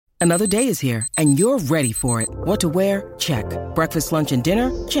Another day is here, and you're ready for it. What to wear? Check. Breakfast, lunch, and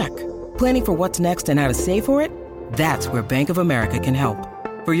dinner? Check. Planning for what's next and how to save for it? That's where Bank of America can help.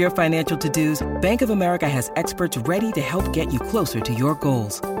 For your financial to-dos, Bank of America has experts ready to help get you closer to your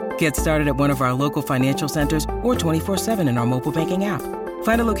goals. Get started at one of our local financial centers or 24/7 in our mobile banking app.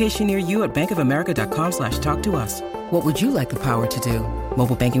 Find a location near you at bankofamerica.com/talktous. What would you like the power to do?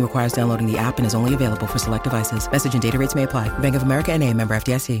 Mobile banking requires downloading the app and is only available for select devices. Message and data rates may apply. Bank of America N.A., member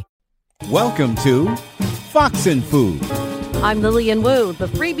FDIC. Welcome to Fox and Food. I'm Lillian Wu. The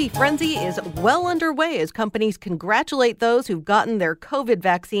freebie frenzy is well underway as companies congratulate those who've gotten their COVID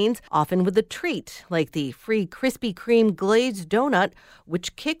vaccines, often with a treat, like the free Krispy Kreme glazed donut,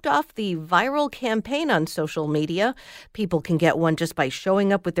 which kicked off the viral campaign on social media. People can get one just by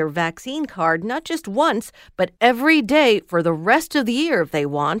showing up with their vaccine card, not just once, but every day for the rest of the year if they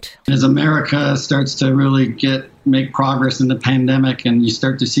want. As America starts to really make progress in the pandemic and you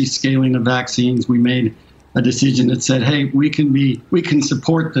start to see scaling of vaccines, we made a decision that said, hey, we can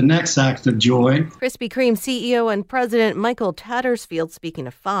support the next act of joy. Krispy Kreme CEO and President Michael Tattersfield speaking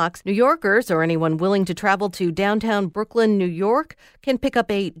to Fox. New Yorkers or anyone willing to travel to downtown Brooklyn, New York, can pick up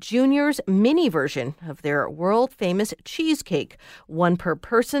a Junior's mini version of their world-famous cheesecake, one per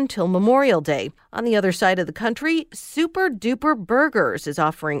person till Memorial Day. On the other side of the country, Super Duper Burgers is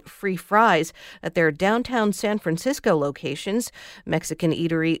offering free fries at their downtown San Francisco locations. Mexican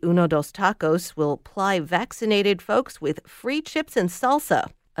eatery Uno Dos Tacos will ply vaccinated folks with free chips and salsa.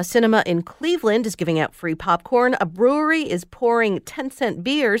 A cinema in Cleveland is giving out free popcorn. A brewery is pouring 10-cent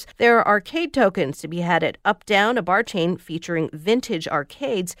beers. There are arcade tokens to be had at Up Down, a bar chain featuring vintage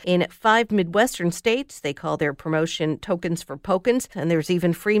arcades in 5 Midwestern states. They call their promotion Tokens for Pokins. And there's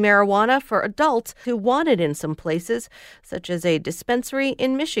even free marijuana for adults who want it in some places, such as a dispensary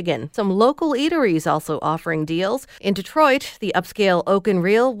in Michigan. Some local eateries also offering deals. In Detroit, the upscale Oak and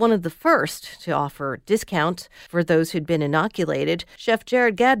Reel, one of the first to offer discounts for those who'd been inoculated. Chef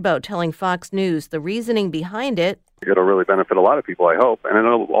Jared Gadbo telling Fox News the reasoning behind it. It'll really benefit a lot of people, I hope, and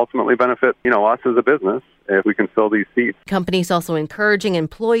it'll ultimately benefit, us as a business if we can fill these seats. Companies also encouraging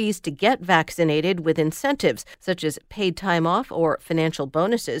employees to get vaccinated with incentives, such as paid time off or financial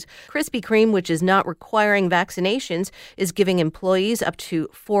bonuses. Krispy Kreme, which is not requiring vaccinations, is giving employees up to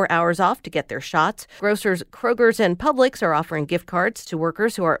 4 hours off to get their shots. Grocers Kroger's and Publix are offering gift cards to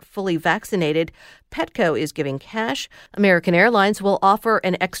workers who are fully vaccinated. Petco is giving cash. American Airlines will offer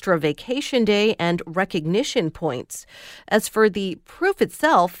an extra vacation day and recognition points. As for the proof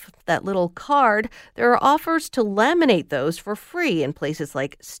itself, that little card, there are offers to laminate those for free in places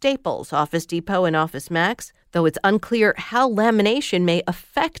like Staples, Office Depot, and Office Max. Though it's unclear how lamination may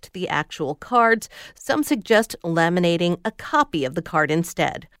affect the actual cards, some suggest laminating a copy of the card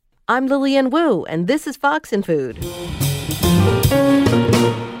instead. I'm Lillian Wu, and this is Fox and Food.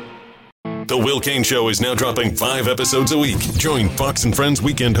 The Will Cain Show is now dropping 5 episodes a week. Join Fox and Friends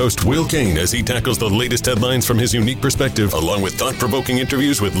weekend host Will Cain as he tackles the latest headlines from his unique perspective, along with thought-provoking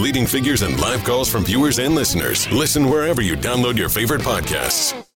interviews with leading figures and live calls from viewers and listeners. Listen wherever you download your favorite podcasts.